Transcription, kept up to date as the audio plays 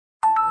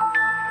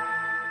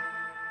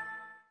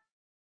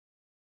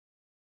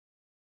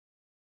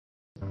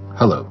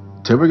Hello.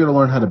 Today we're going to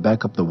learn how to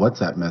back up the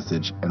WhatsApp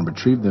message and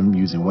retrieve them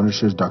using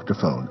Wondershare's Dr.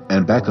 Phone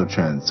and backup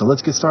trends. So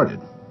let's get started.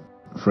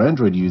 For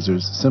Android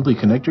users, simply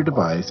connect your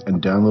device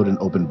and download and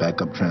open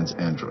Backup Trends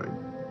Android.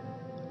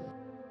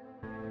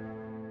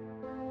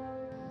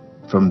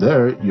 From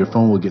there, your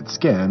phone will get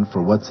scanned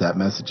for WhatsApp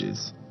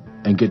messages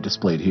and get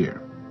displayed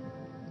here.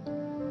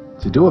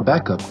 To do a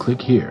backup,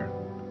 click here,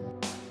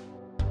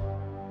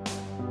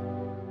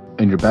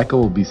 and your backup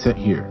will be set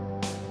here.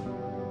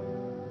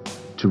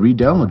 To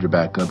re-download your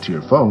backup to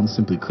your phone,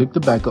 simply click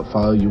the backup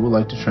file you would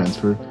like to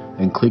transfer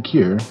and click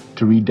here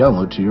to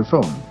re-download to your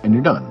phone, and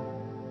you're done.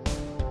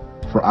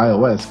 For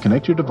iOS,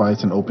 connect your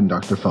device and open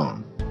Dr.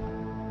 Phone.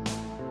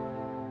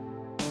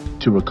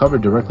 To recover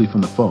directly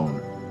from the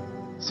phone,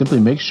 simply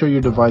make sure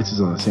your device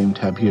is on the same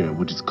tab here,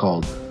 which is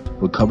called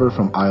Recover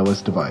from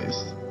iOS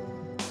Device.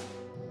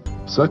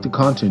 Select the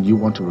content you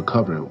want to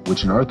recover,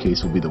 which in our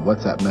case will be the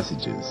WhatsApp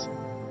messages,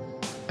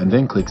 and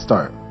then click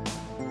Start.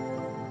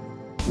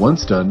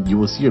 Once done, you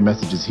will see your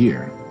messages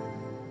here.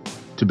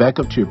 To back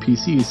up to your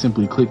PC,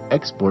 simply click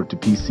Export to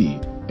PC,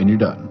 and you're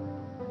done.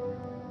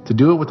 To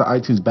do it with the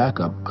iTunes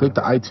backup, click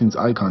the iTunes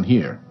icon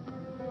here,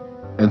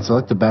 and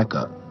select the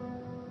backup.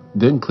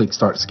 Then click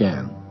Start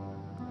Scan.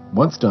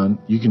 Once done,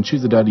 you can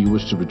choose the data you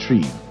wish to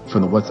retrieve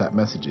from the WhatsApp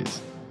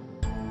messages.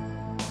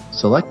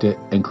 Select it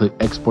and click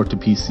Export to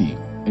PC,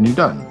 and you're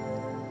done.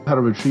 How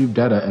to retrieve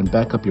data and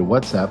back up your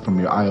WhatsApp from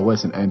your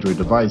iOS and Android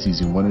device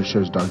using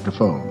Wondershare's Dr.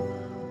 Phone.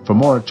 For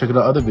more, check out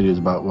other videos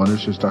about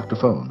Wondershare's Dr.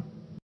 Phone.